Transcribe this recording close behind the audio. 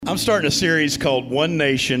I'm starting a series called One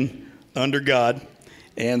Nation Under God.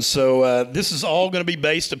 And so this is all going to be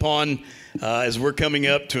based upon, as we're coming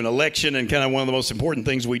up to an election, and kind of one of the most important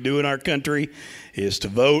things we do in our country is to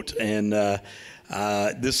vote. And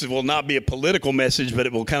this will not be a political message, but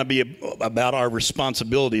it will kind of be about our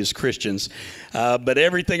responsibility as Christians. But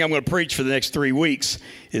everything I'm going to preach for the next 3 weeks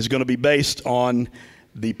is going to be based on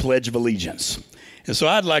the Pledge of Allegiance. And so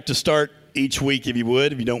I'd like to start each week, if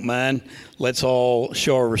you don't mind. Let's all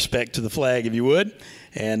show our respect to the flag, if you would.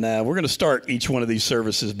 And we're going to start each one of these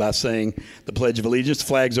services by saying the Pledge of Allegiance. The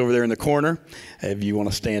flag's over there in the corner, if you want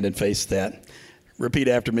to stand and face that. Repeat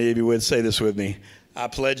after me, if you would. Say this with me. I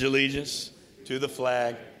pledge allegiance to the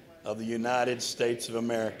flag of the United States of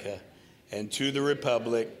America and to the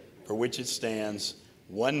republic for which it stands,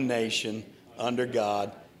 one nation, under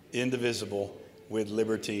God, indivisible, with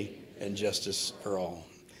liberty and justice for all.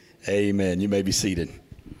 Amen. You may be seated.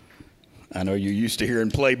 I know you're used to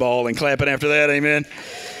hearing play ball and clapping after that. Amen.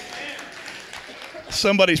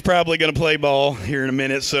 Somebody's probably going to play ball here in a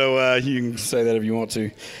minute, so you can say that if you want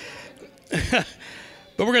to. But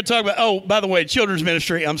we're going to talk about, by the way, children's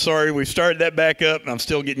ministry. I'm sorry, we've started that back up, and I'm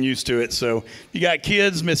still getting used to it. So you got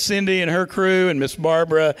kids, Miss Cindy and her crew, and Miss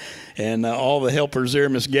Barbara, and all the helpers there,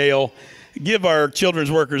 Miss Gail. Give our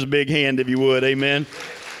children's workers a big hand, if you would. Amen.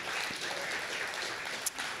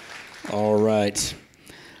 All right.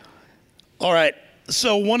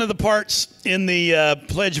 So one of the parts in the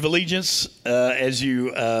Pledge of Allegiance, as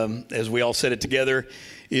we all said it together,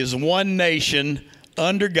 is one nation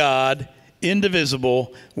under God,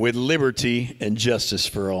 indivisible, with liberty and justice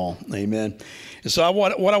for all. Amen. And so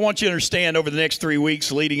what I want you to understand over the next 3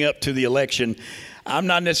 weeks leading up to the election, I'm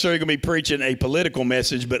not necessarily going to be preaching a political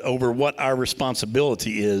message, but over what our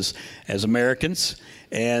responsibility is as Americans,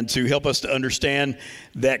 and to help us to understand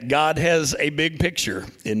that God has a big picture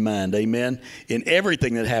in mind, amen, in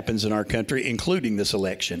everything that happens in our country, including this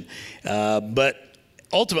election. But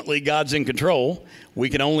ultimately, God's in control. We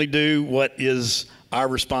can only do what is our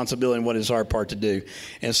responsibility and what is our part to do.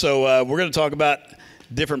 And so we're going to talk about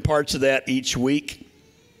different parts of that each week.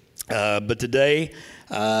 But today,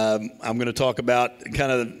 I'm going to talk about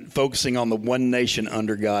kind of focusing on the one nation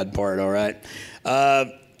under God part, all right?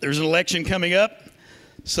 There's an election coming up.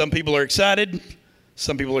 Some people are excited.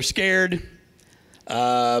 Some people are scared.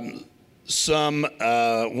 Some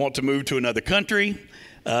want to move to another country.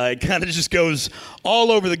 It kind of just goes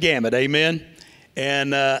all over the gamut, amen?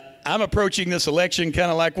 And I'm approaching this election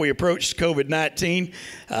kind of like we approached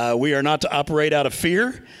COVID-19. We are not to operate out of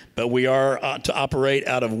fear, but we are to operate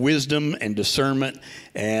out of wisdom and discernment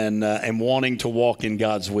and wanting to walk in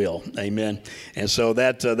God's will. Amen. And so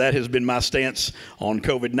that has been my stance on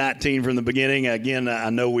COVID-19 from the beginning. Again, I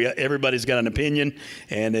know everybody's got an opinion,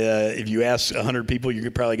 and if you ask 100 people,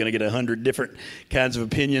 you're probably going to get 100 different kinds of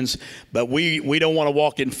opinions. But we don't want to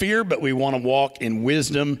walk in fear, but we want to walk in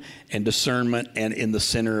wisdom and discernment and in the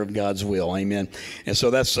center of God's will. Amen. And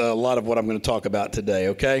so that's a lot of what I'm going to talk about today,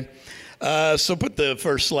 okay? So put the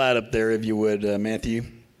first slide up there, if you would, Matthew.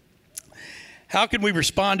 How can we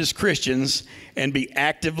respond as Christians and be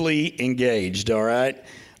actively engaged, all right?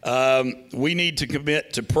 We need to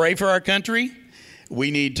commit to pray for our country.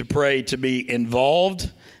 We need to pray to be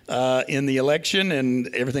involved in the election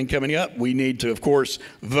and everything coming up. We need to, of course,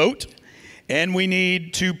 vote. And we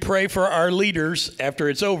need to pray for our leaders after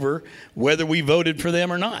it's over, whether we voted for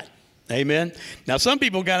them or not. Amen. Now, some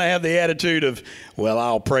people kind of have the attitude of, well,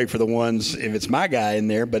 I'll pray for the ones if it's my guy in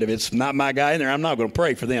there, but if it's not my guy in there, I'm not going to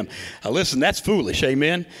pray for them. Listen, that's foolish.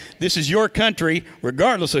 Amen. This is your country,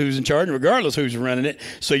 regardless of who's in charge and regardless of who's running it.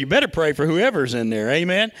 So you better pray for whoever's in there.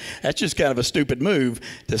 Amen. That's just kind of a stupid move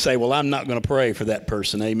to say, well, I'm not going to pray for that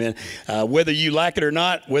person. Amen. Whether you like it or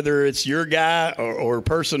not, whether it's your guy or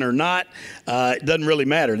person or not, it doesn't really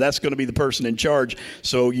matter. That's going to be the person in charge.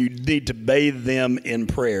 So you need to bathe them in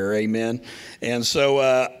prayer. Amen. And so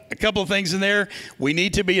a couple of things in there. We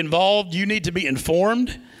need to be involved. You need to be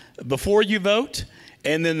informed before you vote.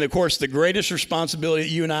 And then, of course, the greatest responsibility that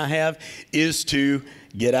you and I have is to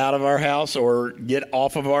get out of our house or get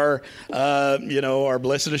off of our, our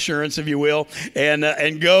blessed assurance, if you will,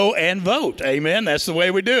 and go and vote. Amen. That's the way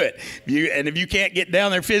we do it. If you can't get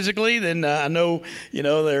down there physically, then I know,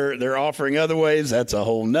 they're offering other ways. That's a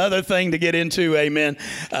whole nother thing to get into. Amen.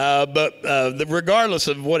 But regardless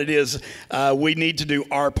of what it is, we need to do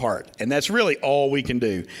our part. And that's really all we can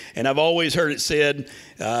do. And I've always heard it said,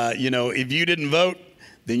 if you didn't vote,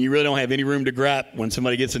 then you really don't have any room to gripe when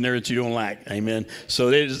somebody gets in there that you don't like. Amen.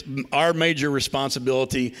 So our major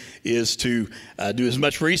responsibility is to do as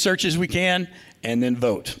much research as we can and then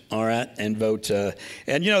vote, all right? And vote. And,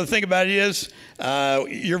 the thing about it is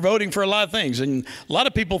you're voting for a lot of things. And a lot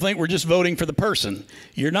of people think we're just voting for the person.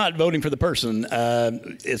 You're not voting for the person.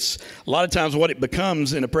 It's a lot of times what it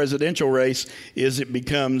becomes in a presidential race is it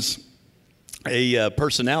becomes a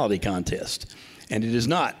personality contest. And it is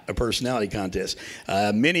not a personality contest.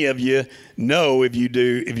 Many of you know, if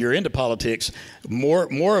you're into politics,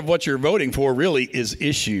 more of what you're voting for really is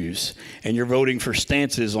issues, and you're voting for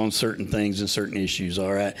stances on certain things and certain issues.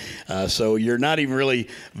 All right, so you're not even really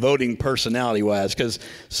voting personality-wise, because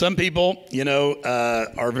some people,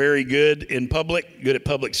 are very good in public, good at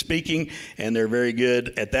public speaking, and they're very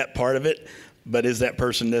good at that part of it. But is that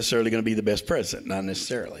person necessarily going to be the best president? Not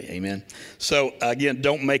necessarily. Amen. So again,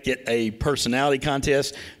 don't make it a personality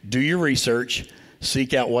contest. Do your research.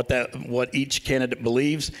 Seek out what each candidate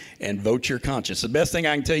believes, and vote your conscience. The best thing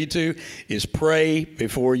I can tell you too is pray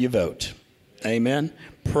before you vote. Amen.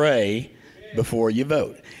 Pray before you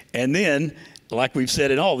vote. And then, like we've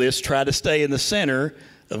said in all this, try to stay in the center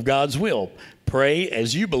of God's will. Pray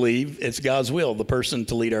as you believe it's God's will, the person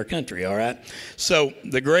to lead our country, all right? So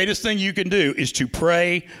the greatest thing you can do is to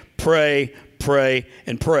pray, pray, pray,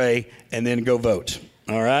 and pray, and then go vote,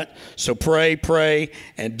 all right? So pray,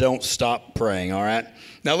 and don't stop praying, all right?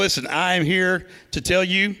 Now listen, I am here to tell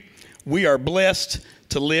you we are blessed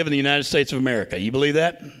to live in the United States of America. You believe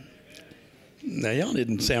that? Now, y'all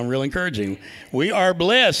didn't sound real encouraging. We are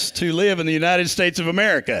blessed to live in the United States of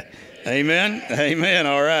America. Amen. Amen.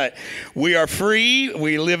 All right. We are free.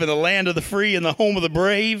 We live in the land of the free and the home of the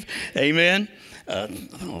brave. Amen.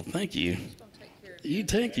 Thank you.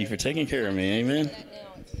 Thank you for taking care of me. Amen.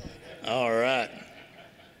 All right.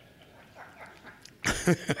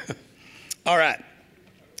 All right.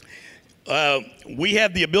 We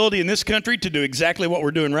have the ability in this country to do exactly what we're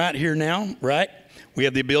doing right here now, right? We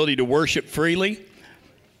have the ability to worship freely.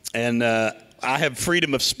 And I have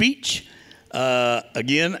freedom of speech.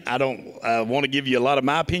 Again, I don't want to give you a lot of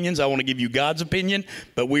my opinions. I want to give you God's opinion,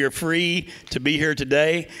 but we are free to be here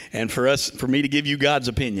today and for me to give you God's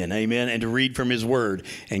opinion. Amen. And to read from his word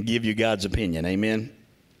and give you God's opinion. Amen.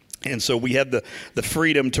 And so we have the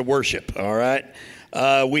freedom to worship. All right.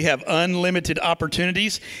 We have unlimited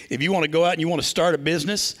opportunities. If you want to go out and you want to start a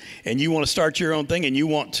business and you want to start your own thing and you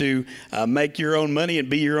want to make your own money and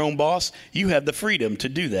be your own boss, you have the freedom to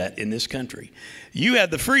do that in this country. You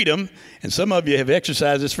have the freedom, and some of you have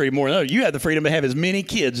exercised this freedom more than others. You have the freedom to have as many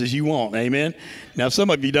kids as you want. Amen. Now, some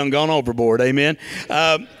of you done gone overboard. Amen.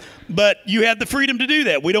 But you have the freedom to do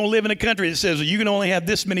that. We don't live in a country that says, well, you can only have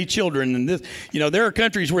this many children. And this, there are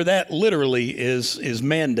countries where that literally is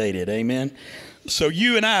mandated. Amen. So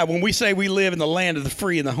you and I, when we say we live in the land of the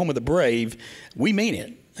free and the home of the brave, we mean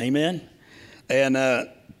it. Amen. And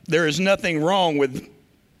there is nothing wrong with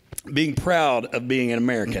being proud of being an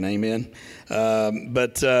American. Amen.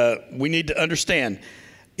 But we need to understand,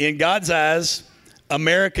 in God's eyes,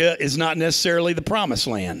 America is not necessarily the promised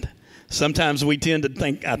land. Sometimes we tend to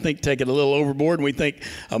take it a little overboard, and we think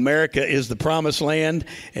America is the promised land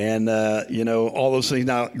and, all those things.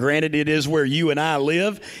 Now, granted, it is where you and I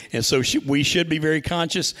live, and so we should be very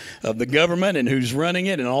conscious of the government and who's running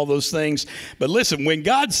it and all those things. But listen, when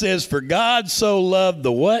God says, for God so loved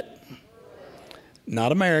the what?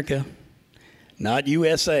 Not America. Not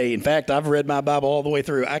USA. In fact, I've read my Bible all the way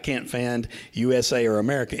through. I can't find USA or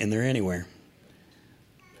America in there anywhere.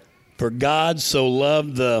 For God so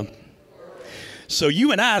loved the... So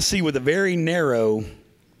you and I see with a very narrow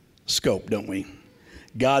scope, don't we?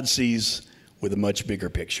 God sees with a much bigger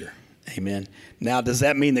picture. Amen. Now, does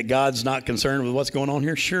that mean that God's not concerned with what's going on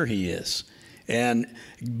here? Sure he is.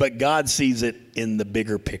 But God sees it in the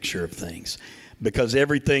bigger picture of things. Because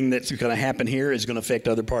everything that's going to happen here is going to affect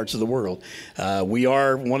other parts of the world. We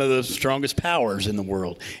are one of the strongest powers in the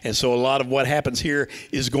world. And so a lot of what happens here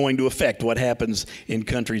is going to affect what happens in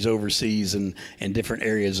countries overseas and different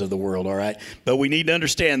areas of the world, all right? But we need to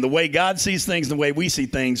understand the way God sees things and the way we see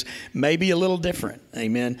things may be a little different,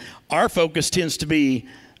 amen? Our focus tends to be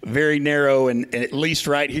very narrow and at least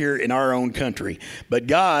right here in our own country. But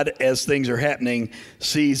God, as things are happening,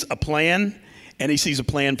 sees a plan. And he sees a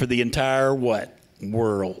plan for the entire what?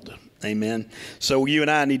 World. Amen. So you and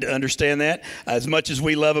I need to understand that. As much as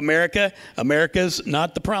we love America, America's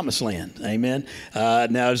not the promised land. Amen. Now,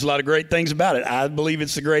 there's a lot of great things about it. I believe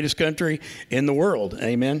it's the greatest country in the world.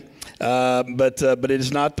 Amen. But it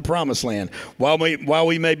is not the promised land. While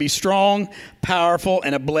we may be strong, powerful,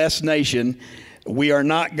 and a blessed nation, we are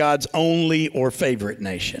not God's only or favorite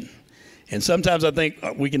nation. And sometimes I think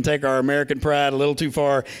we can take our American pride a little too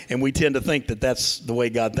far, and we tend to think that that's the way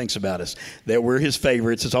God thinks about us, that we're his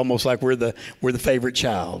favorites. It's almost like we're the favorite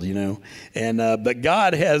child, you know. And but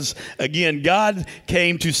God God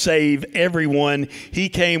came to save everyone. He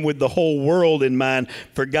came with the whole world in mind.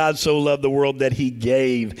 For God so loved the world that he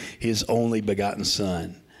gave his only begotten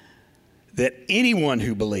Son, that anyone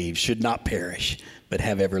who believes should not perish, but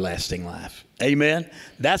have everlasting life. Amen.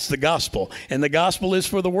 That's the gospel. And the gospel is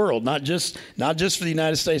for the world, not just for the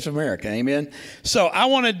United States of America. Amen. So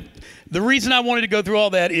the reason I wanted to go through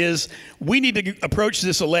all that is we need to approach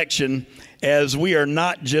this election as we are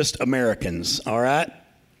not just Americans. All right.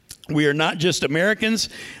 We are not just Americans.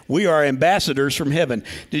 We are ambassadors from heaven.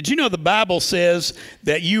 Did you know the Bible says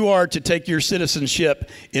that you are to take your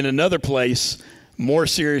citizenship in another place more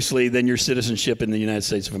seriously than your citizenship in the United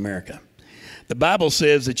States of America? The Bible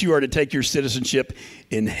says that you are to take your citizenship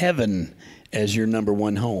in heaven as your number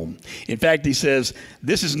one home. In fact, he says,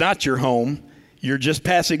 this is not your home. You're just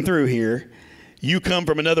passing through here. You come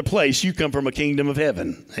from another place. You come from a kingdom of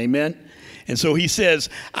heaven. Amen. And so he says,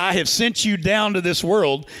 I have sent you down to this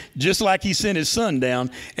world just like he sent his Son down.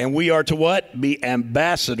 And we are to what? Be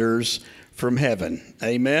ambassadors from heaven.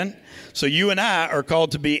 Amen. So you and I are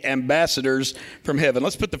called to be ambassadors from heaven.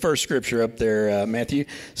 Let's put the first scripture up there, Matthew.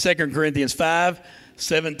 2 Corinthians 5,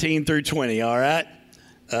 17 through 20, all right?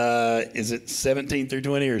 Is it 17 through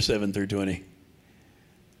 20 or 7 through 20?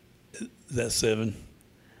 Is that 7?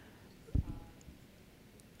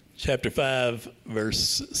 Chapter 5,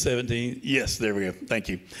 verse 17. Yes, there we go. Thank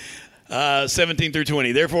you. 17 through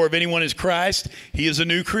 20. Therefore, if anyone is Christ, he is a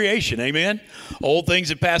new creation. Amen. Old things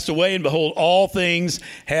have passed away, and behold, all things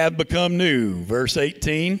have become new. Verse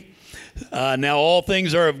 18. Now all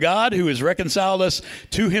things are of God, who has reconciled us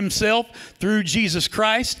to himself through Jesus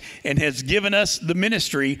Christ and has given us the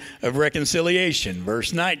ministry of reconciliation.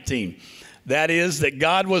 Verse 19. That is, that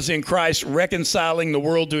God was in Christ reconciling the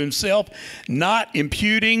world to himself, not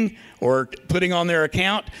imputing or putting on their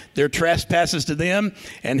account their trespasses to them,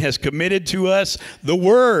 and has committed to us the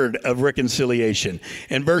word of reconciliation.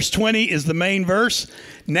 And verse 20 is the main verse.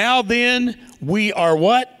 Now then, we are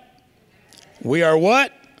what? We are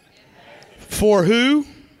what? For who?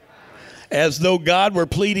 As though God were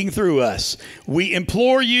pleading through us. We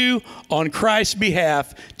implore you on Christ's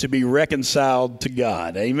behalf to be reconciled to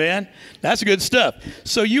God. Amen? That's good stuff.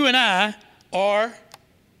 So you and I are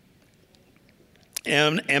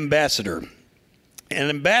an ambassador. An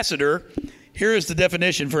ambassador, here is the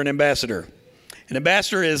definition for an ambassador. An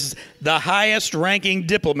ambassador is the highest ranking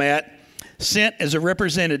diplomat sent as a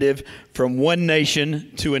representative from one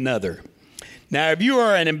nation to another. Now, if you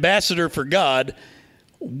are an ambassador for God,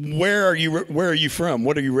 where are you from?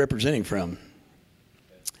 What are you representing from?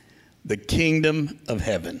 The kingdom of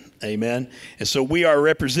heaven. Amen. And so we are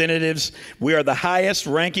representatives. We are the highest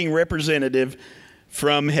ranking representative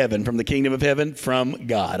from heaven, from the kingdom of heaven, from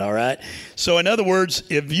God. All right. So in other words,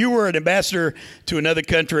 if you were an ambassador to another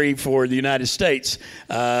country for the United States,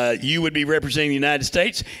 you would be representing the United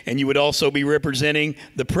States, and you would also be representing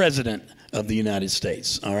the president of the United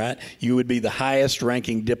States. All right. You would be the highest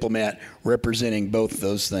ranking diplomat representing both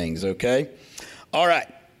those things. Okay. All right.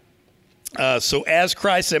 So as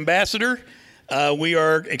Christ's ambassador, we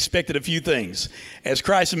are expected a few things. As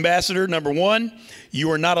Christ's ambassador, number one, you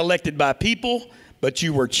are not elected by people, but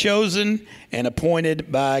you were chosen and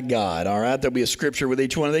appointed by God. All right. There'll be a scripture with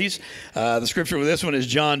each one of these. The scripture with this one is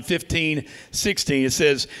John 15:16. It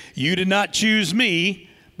says, you did not choose me,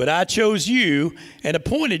 but I chose you and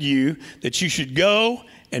appointed you that you should go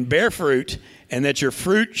and bear fruit, and that your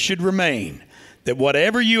fruit should remain, that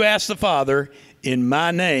whatever you ask the Father in my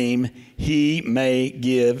name, he may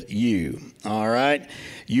give you. All right.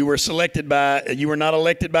 You were not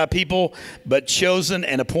elected by people, but chosen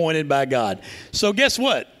and appointed by God. So guess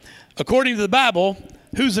what? According to the Bible,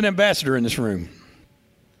 who's an ambassador in this room?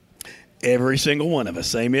 Every single one of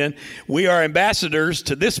us. Amen. We are ambassadors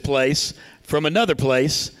to this place from another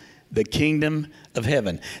place, the kingdom of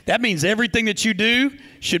heaven. That means everything that you do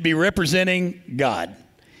should be representing God.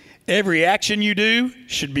 Every action you do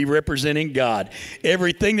should be representing God.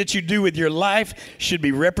 Everything that you do with your life should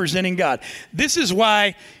be representing God. This is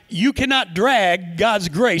why you cannot drag God's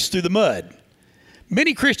grace through the mud.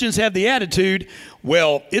 Many Christians have the attitude,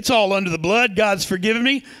 well, it's all under the blood. God's forgiven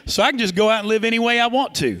me, so I can just go out and live any way I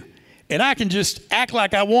want to. and I can just act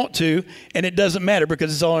like I want to, and it doesn't matter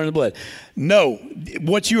because it's all in the blood. No,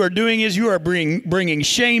 what you are doing is you are bringing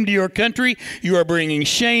shame to your country. You are bringing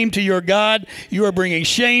shame to your God. You are bringing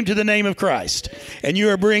shame to the name of Christ, and you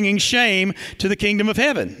are bringing shame to the kingdom of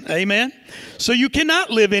heaven. Amen. So you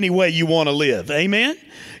cannot live any way you want to live. Amen.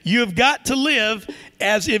 You have got to live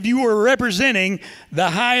as if you were representing the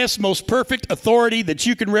highest, most perfect authority that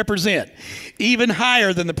you can represent, even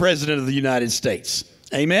higher than the President of the United States.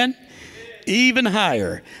 Amen? Even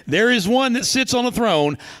higher. There is one that sits on a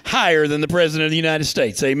throne higher than the President of the United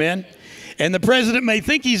States. Amen? And the President may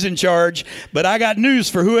think he's in charge, but I got news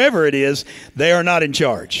for whoever it is, they are not in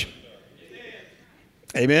charge.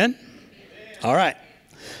 Amen? All right.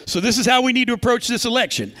 So this is how we need to approach this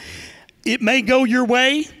election. It may go your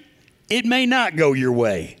way. It may not go your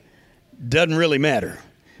way. Doesn't really matter,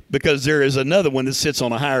 because there is another one that sits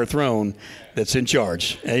on a higher throne that's in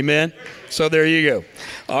charge. Amen? So there you go.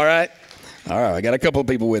 All right. All right. I got a couple of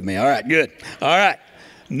people with me. All right. Good. All right.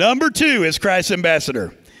 Number 2 is Christ's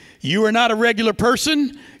ambassador. You are not a regular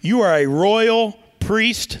person. You are a royal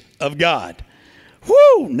priest of God.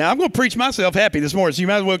 Whoo! Now I'm going to preach myself happy this morning, so you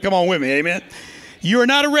might as well come on with me. Amen? You are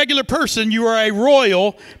not a regular person. You are a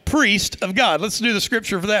royal priest of God. Let's do the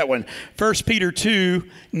scripture for that one. 1 Peter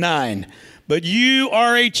 2:9. But you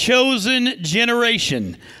are a chosen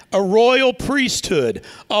generation, a royal priesthood,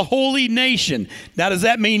 a holy nation. Now, does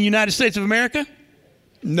that mean United States of America?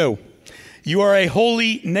 No. You are a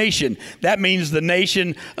holy nation. That means the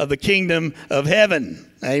nation of the kingdom of heaven.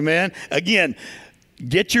 Amen. Again,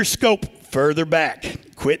 get your scope further back.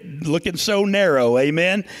 Quit looking so narrow.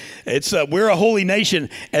 Amen. We're a holy nation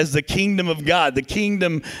as the kingdom of God, the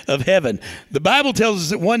kingdom of heaven. The Bible tells us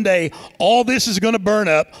that one day all this is going to burn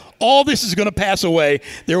up. All this is going to pass away.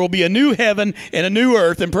 There will be a new heaven and a new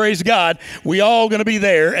earth, and praise God, we all going to be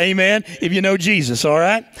there. Amen. If you know Jesus. All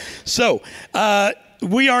right. So,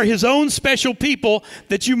 we are his own special people,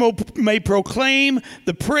 that you may proclaim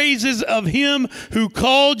the praises of him who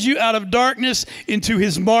called you out of darkness into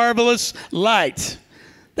his marvelous light.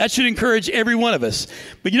 That should encourage every one of us.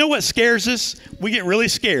 But you know what scares us? We get really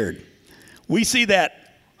scared. We see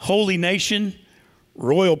that holy nation,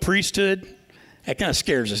 royal priesthood. That kind of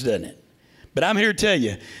scares us, doesn't it? But I'm here to tell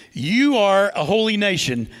you, you are a holy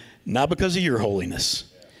nation, not because of your holiness,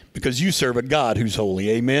 because you serve a God who's holy.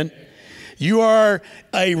 Amen. You are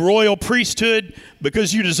a royal priesthood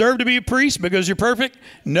because you deserve to be a priest, because you're perfect?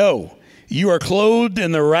 No. You are clothed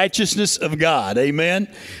in the righteousness of God. Amen.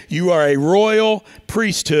 You are a royal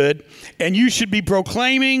priesthood, and you should be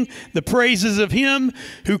proclaiming the praises of him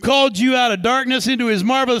who called you out of darkness into his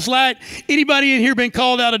marvelous light. Anybody in here been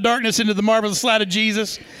called out of darkness into the marvelous light of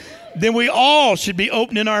Jesus? Then we all should be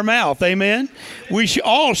opening our mouth. Amen. We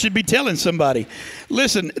all should be telling somebody.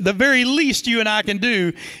 Listen, the very least you and I can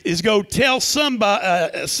do is go tell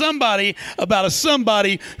somebody about a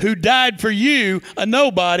somebody who died for you, a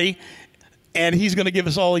nobody, and he's going to give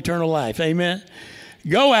us all eternal life. Amen.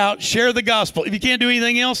 Go out, share the gospel. If you can't do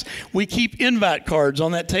anything else, we keep invite cards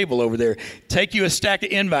on that table over there. Take you a stack of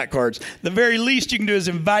invite cards. The very least you can do is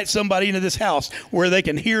invite somebody into this house where they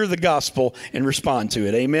can hear the gospel and respond to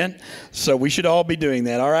it. Amen? So we should all be doing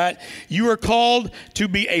that, all right? You are called to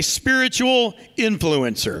be a spiritual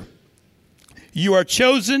influencer. You are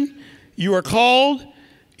chosen, you are called,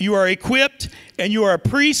 you are equipped, and you are a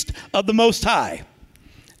priest of the Most High.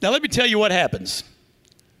 Now let me tell you what happens.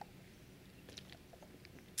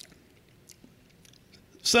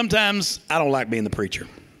 Sometimes I don't like being the preacher.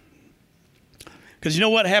 Because you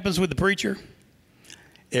know what happens with the preacher?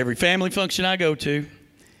 Every family function I go to,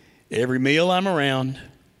 every meal I'm around,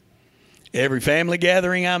 every family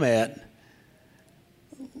gathering I'm at,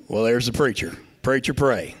 well, there's the preacher. Preacher,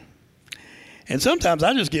 pray. And sometimes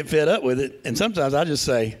I just get fed up with it, and sometimes I just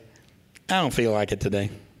say, I don't feel like it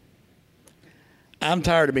today. I'm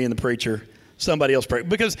tired of being the preacher. Somebody else pray.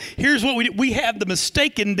 Because here's what we have the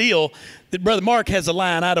mistaken deal that Brother Mark has a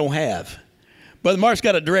line I don't have. Brother Mark's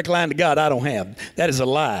got a direct line to God I don't have. That is a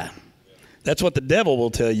lie. That's what the devil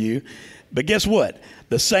will tell you. But guess what?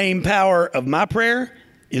 The same power of my prayer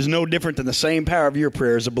is no different than the same power of your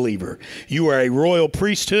prayer as a believer. You are a royal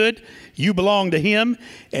priesthood. You belong to him,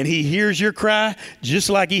 and he hears your cry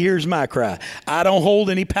just like he hears my cry. I don't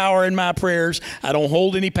hold any power in my prayers. I don't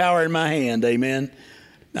hold any power in my hand. Amen.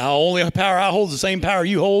 Now, only power I hold is the same power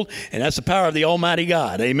you hold, and that's the power of the Almighty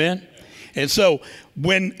God. Amen? And so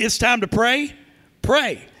when it's time to pray,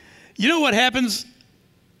 pray. You know what happens?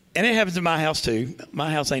 And it happens in my house too. My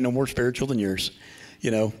house ain't no more spiritual than yours.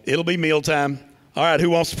 You know, it'll be mealtime. All right, who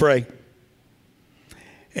wants to pray?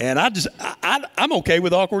 And I'm okay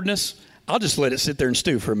with awkwardness. I'll just let it sit there and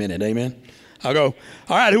stew for a minute. Amen? I'll go,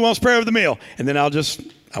 all right, who wants to pray over the meal? And then I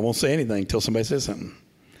won't say anything until somebody says something.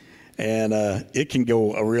 And it can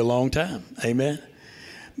go a real long time. Amen.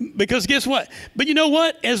 Because guess what? But you know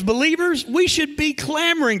what? As believers, we should be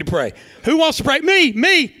clamoring to pray. Who wants to pray? Me.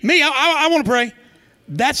 I want to pray.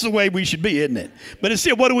 That's the way we should be, isn't it? But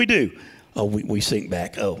instead, what do? Oh, we sink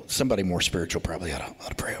back. Oh, somebody more spiritual probably ought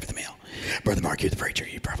to pray over the meal. Brother Mark, you're the preacher.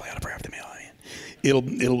 You probably ought to pray over the meal.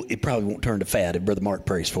 It probably won't turn to fat if Brother Mark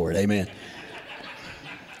prays for it. Amen.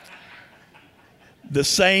 The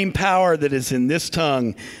same power that is in this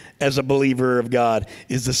tongue as a believer of God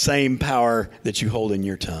is the same power that you hold in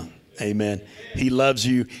your tongue. Amen. He loves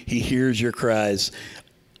you. He hears your cries.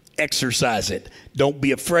 Exercise it. Don't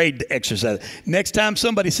be afraid to exercise it. Next time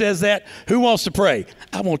somebody says that, who wants to pray?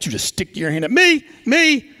 I want you to stick your hand up. Me.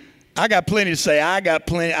 I got plenty to say.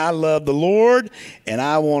 I love the Lord, and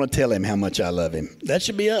I want to tell him how much I love him. That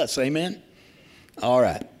should be us. Amen. All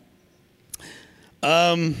right.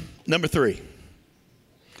 Number 3.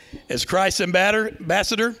 As Christ's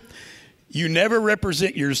ambassador, you never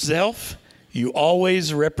represent yourself. You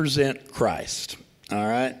always represent Christ. All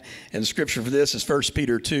right? And the scripture for this is 1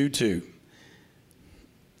 Peter 2:2.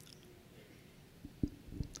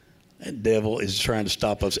 That devil is trying to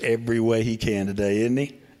stop us every way he can today, isn't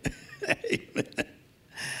he? Amen.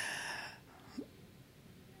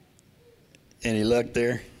 Any luck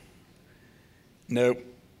there? Nope.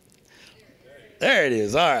 There it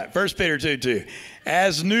is. All right. 1 Peter 2:2.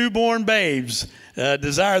 As newborn babes,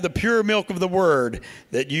 desire the pure milk of the word,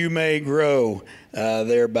 that you may grow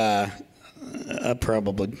thereby. That's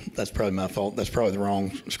probably my fault. That's probably the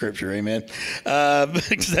wrong scripture. Amen.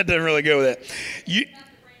 Because that doesn't really go with that.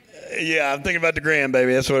 Yeah, I'm thinking about the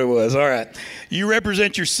grandbaby. That's what it was. All right. You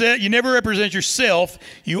represent yourself. You never represent yourself.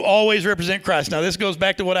 You always represent Christ. Now, this goes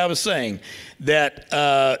back to what I was saying,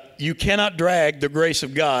 that you cannot drag the grace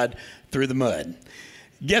of God through the mud.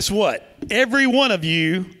 Guess what? Every one of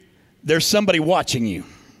you, there's somebody watching you.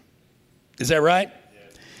 Is that right?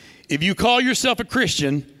 Yes. If you call yourself a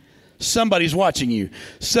Christian, somebody's watching you.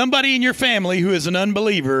 Somebody in your family who is an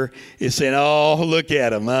unbeliever is saying, oh, look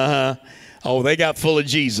at them. Oh, they got full of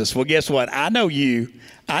Jesus. Well, guess what? I know you.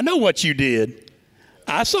 I know what you did.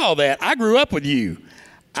 I saw that. I grew up with you.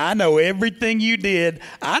 I know everything you did.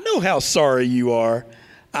 I know how sorry you are.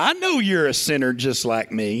 I know you're a sinner just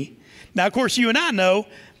like me. Now, of course, you and I know,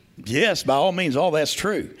 yes, by all means, all that's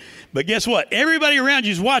true. But guess what? Everybody around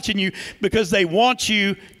you is watching you because they want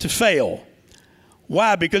you to fail.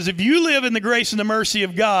 Why? Because if you live in the grace and the mercy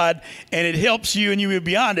of God and it helps you and you move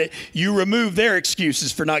beyond it, you remove their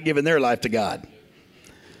excuses for not giving their life to God.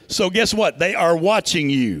 So guess what? They are watching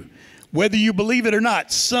you. Whether you believe it or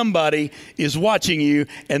not, somebody is watching you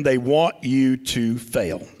and they want you to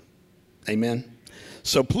fail. Amen?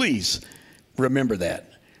 So please remember that.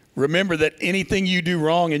 Remember that anything you do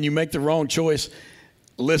wrong and you make the wrong choice,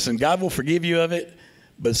 listen, God will forgive you of it,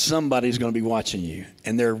 but somebody's going to be watching you,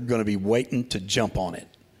 and they're going to be waiting to jump on it.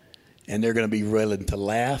 And they're going to be willing to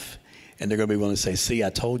laugh, and they're going to be willing to say, see, I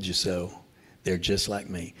told you so. They're just like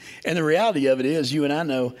me. And the reality of it is, you and I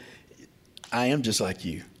know, I am just like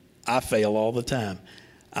you. I fail all the time.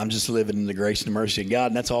 I'm just living in the grace and the mercy of God,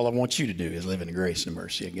 and that's all I want you to do is live in the grace and the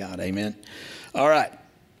mercy of God. Amen? All right.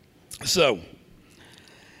 So,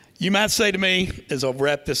 you might say to me, as I'll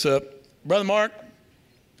wrap this up, Brother Mark,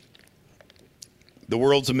 the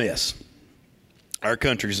world's a mess. Our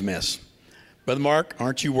country's a mess. Brother Mark,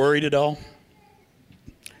 aren't you worried at all?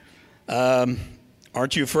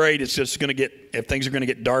 Aren't you afraid it's just going to if things are going to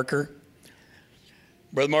get darker?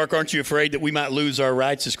 Brother Mark, aren't you afraid that we might lose our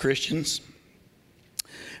rights as Christians?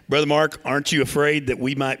 Brother Mark, aren't you afraid that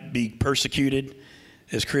we might be persecuted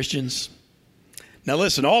as Christians? Now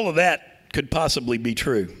listen, all of that could possibly be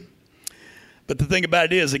true. But the thing about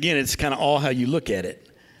it is, again, it's kind of all how you look at it.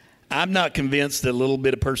 I'm not convinced that a little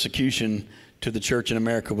bit of persecution to the church in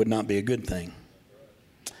America would not be a good thing.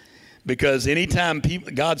 Because anytime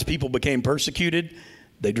God's people became persecuted,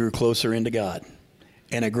 they drew closer into God.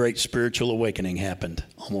 And a great spiritual awakening happened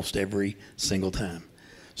almost every single time.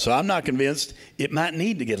 So I'm not convinced it might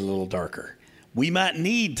need to get a little darker. We might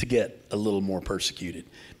need to get a little more persecuted.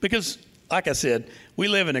 Because, like I said, we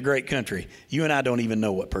live in a great country. You and I don't even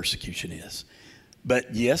know what persecution is.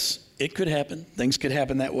 But yes, it could happen. Things could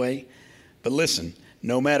happen that way. But listen,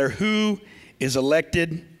 no matter who is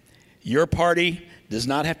elected, your party does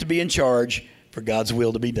not have to be in charge for God's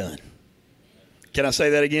will to be done. Can I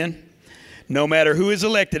say that again? No matter who is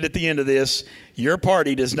elected at the end of this, your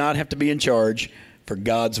party does not have to be in charge for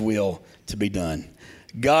God's will to be done.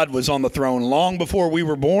 God was on the throne long before we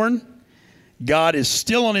were born. God is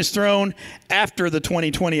still on his throne after the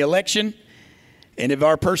 2020 election. And if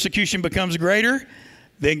our persecution becomes greater,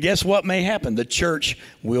 then guess what may happen? The church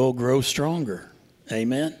will grow stronger.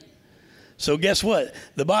 Amen. So guess what?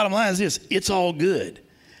 The bottom line is this: it's all good.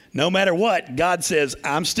 No matter what, God says,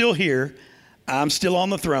 I'm still here, I'm still on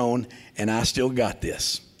the throne, and I still got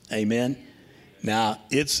this. Amen. Now,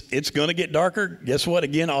 it's going to get darker. Guess what?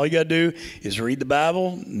 Again, all you got to do is read the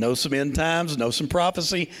Bible, know some end times, know some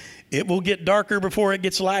prophecy. It will get darker before it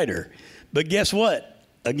gets lighter. But guess what?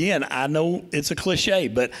 Again, I know it's a cliche,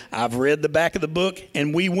 but I've read the back of the book,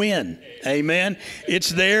 and we win. Amen. It's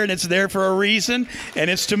there, and it's there for a reason, and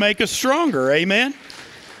it's to make us stronger. Amen.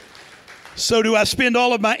 So do I spend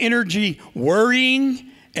all of my energy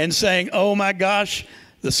worrying and saying, oh my gosh,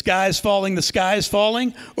 the sky is falling, the sky is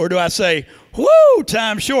falling? Or do I say, whoo,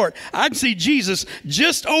 time's short. I can see Jesus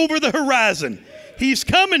just over the horizon. He's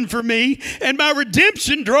coming for me, and my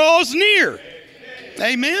redemption draws near.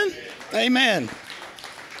 Amen. Amen.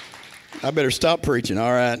 I better stop preaching.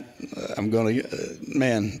 All right. I'm going to,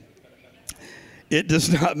 man, it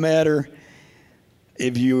does not matter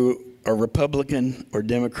if you are Republican or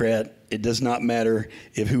Democrat. It does not matter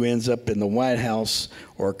if who ends up in the White House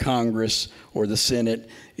or Congress or the Senate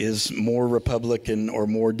is more Republican or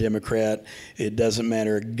more Democrat. It doesn't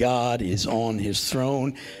matter. God is on his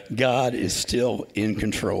throne. God is still in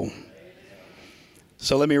control.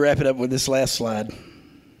 So let me wrap it up with this last slide.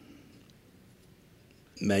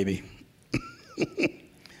 Maybe.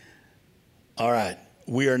 All right.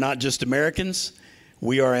 We are not just Americans.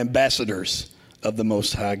 We are ambassadors of the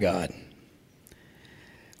Most High God.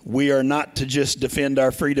 We are not to just defend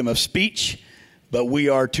our freedom of speech, but we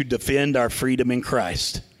are to defend our freedom in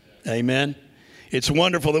Christ. Amen. It's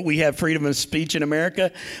wonderful that we have freedom of speech in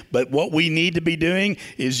America, but what we need to be doing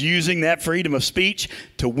is using that freedom of speech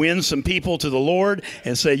to win some people to the Lord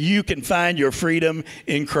and say, you can find your freedom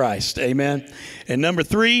in Christ. Amen. And number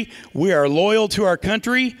 3, we are loyal to our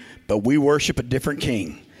country, but we worship a different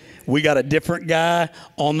king. We got a different guy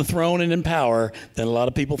on the throne and in power than a lot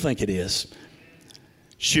of people think it is.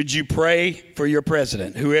 Should you pray for your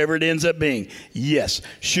president, whoever it ends up being? Yes.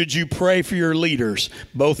 Should you pray for your leaders,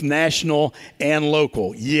 both national and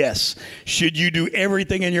local? Yes. Should you do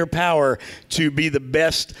everything in your power to be the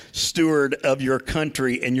best steward of your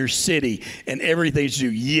country and your city and everything you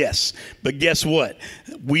do? Yes. But guess what?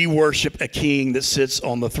 We worship a king that sits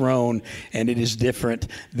on the throne, and it is different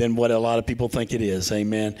than what a lot of people think it is.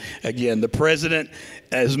 Amen. Again, the president,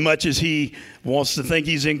 as much as he wants to think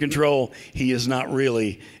he's in control, he is not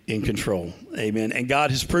really in control. Amen. And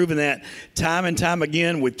God has proven that time and time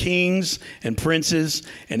again with kings and princes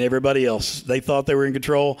and everybody else. They thought they were in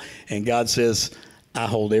control, and God says, I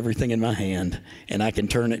hold everything in my hand, and I can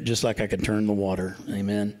turn it just like I can turn the water.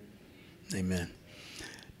 Amen. Amen.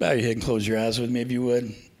 Bow your head and close your eyes with me if you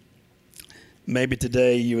would. Maybe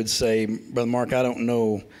today you would say, Brother Mark, I don't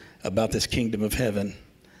know about this kingdom of heaven.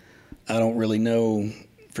 I don't really know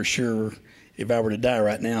for sure if I were to die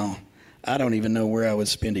right now. I don't even know where I would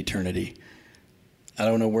spend eternity. I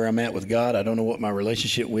don't know where I'm at with God. I don't know what my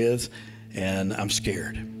relationship with, and I'm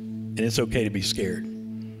scared. And it's okay to be scared.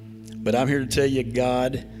 But I'm here to tell you,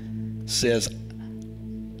 God says,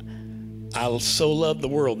 I so love the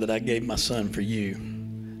world that I gave my son for you.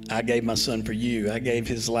 I gave my son for you. I gave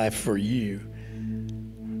his life for you,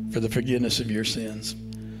 for the forgiveness of your sins.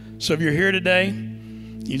 So if you're here today,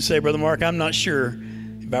 you'd say, Brother Mark, I'm not sure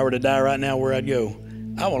if I were to die right now where I'd go.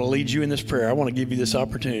 I want to lead you in this prayer. I want to give you this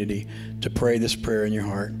opportunity to pray this prayer in your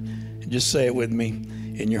heart. And just say it with me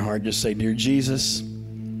in your heart. Just say, Dear Jesus,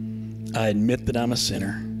 I admit that I'm a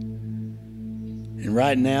sinner. And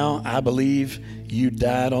right now, I believe you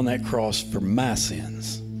died on that cross for my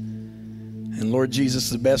sins. And Lord Jesus,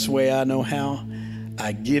 the best way I know how,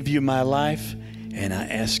 I give you my life, and I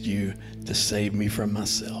ask you to save me from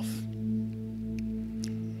myself.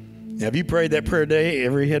 Now, if you prayed that prayer today,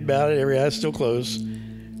 every head bowed, every eye still closed,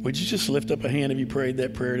 would you just lift up a hand if you prayed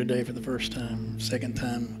that prayer today for the first time, second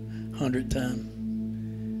time, 100th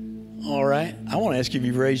time? All right. I want to ask you if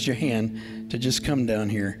you've raised your hand to just come down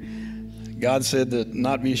here. God said that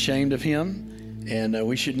not be ashamed of him, and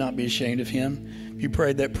we should not be ashamed of him. If you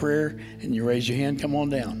prayed that prayer and you raised your hand, come on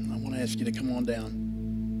down. I want to ask you to come on down.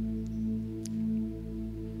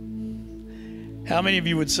 How many of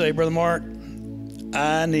you would say, Brother Mark,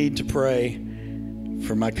 I need to pray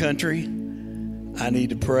for my country. I need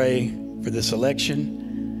to pray for this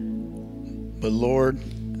election. But Lord,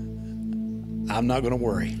 I'm not going to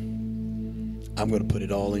worry. I'm going to put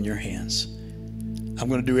it all in your hands. I'm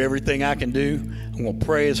going to do everything I can do. I'm going to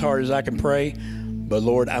pray as hard as I can pray. But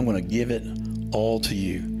Lord, I'm going to give it all to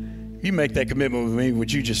you. If you make that commitment with me,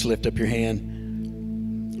 would you just lift up your hand?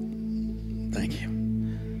 Thank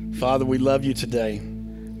you. Father, we love you today.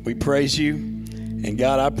 We praise you. And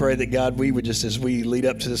God, I pray that, God, we would just, as we lead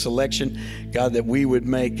up to this election, God, that we would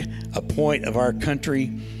make a point of our country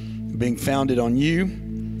being founded on you.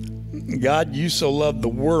 God, you so love the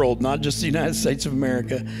world, not just the United States of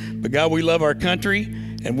America. But God, we love our country,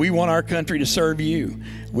 and we want our country to serve you.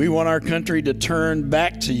 We want our country to turn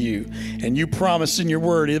back to you. And you promised in your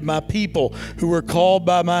word, if my people who are called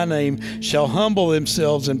by my name shall humble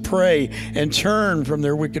themselves and pray and turn from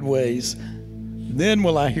their wicked ways, then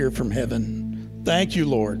will I hear from heaven. Thank you,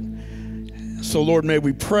 Lord. So, Lord, may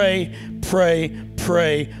we pray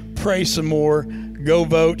some more, go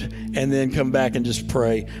vote, and then come back and just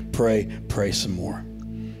pray some more.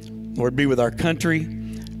 Lord, be with our country,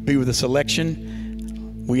 be with this election.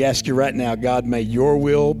 We ask you right now, God, may your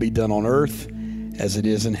will be done on earth as it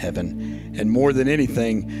is in heaven. And more than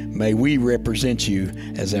anything, may we represent you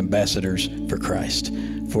as ambassadors for Christ.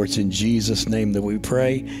 For it's in Jesus' name that we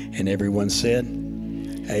pray. And everyone said,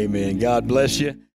 amen. God bless you.